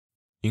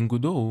In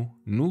Godot,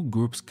 node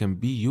groups can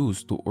be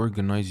used to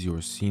organize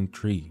your scene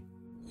tree.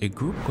 A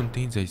group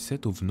contains a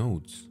set of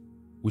nodes,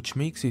 which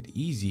makes it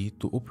easy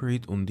to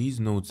operate on these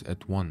nodes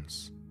at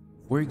once.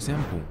 For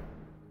example,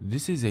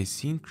 this is a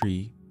scene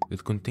tree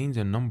that contains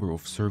a number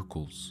of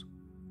circles.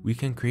 We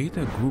can create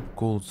a group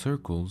called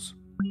circles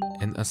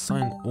and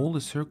assign all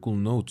the circle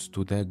nodes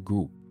to that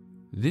group.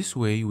 This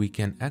way we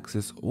can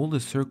access all the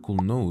circle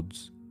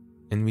nodes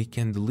and we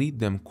can delete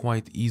them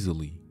quite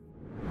easily.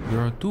 There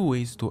are two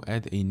ways to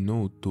add a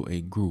node to a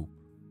group,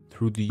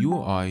 through the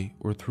UI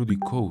or through the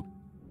code.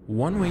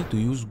 One way to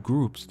use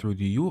groups through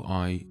the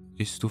UI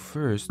is to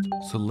first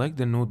select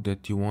the node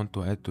that you want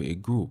to add to a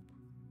group.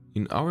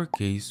 In our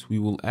case, we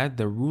will add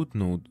the root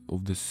node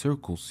of the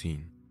circle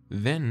scene.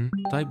 Then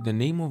type the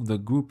name of the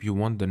group you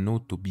want the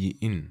node to be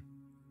in.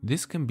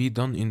 This can be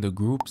done in the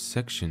Groups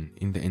section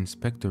in the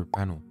Inspector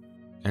panel.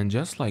 And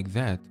just like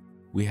that,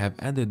 we have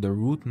added the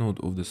root node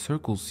of the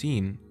circle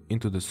scene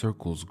into the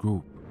circles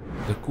group.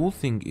 The cool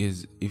thing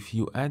is, if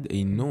you add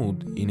a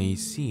node in a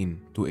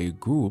scene to a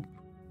group,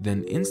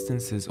 then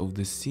instances of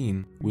the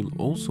scene will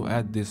also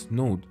add this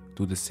node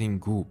to the same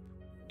group.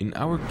 In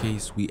our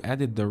case, we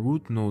added the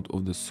root node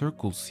of the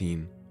circle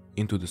scene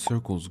into the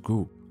circles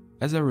group.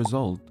 As a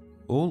result,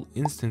 all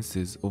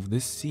instances of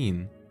this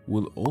scene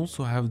will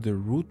also have the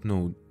root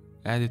node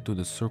added to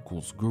the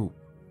circles group.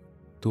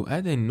 To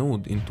add a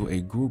node into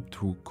a group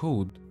through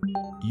code,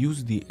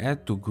 use the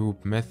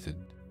add-to-group method.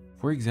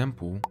 For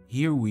example,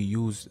 here we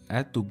use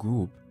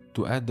add-to-group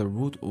to add the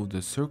root of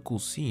the circle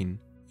scene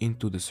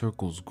into the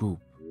circles group.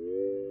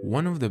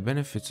 One of the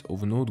benefits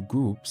of node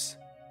groups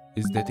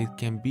is that it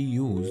can be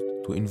used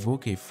to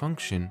invoke a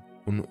function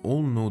on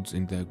all nodes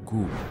in that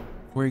group.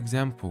 For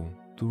example,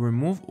 to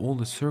remove all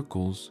the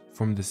circles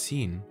from the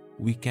scene,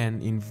 we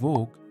can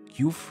invoke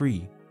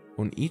queueFree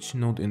on each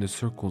node in the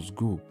circles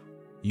group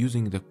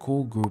using the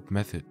callGroup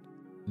method.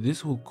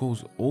 This will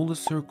cause all the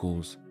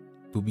circles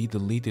to be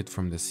deleted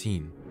from the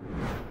scene.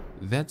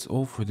 That's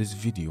all for this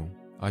video.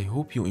 I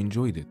hope you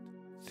enjoyed it.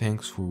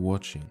 Thanks for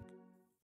watching.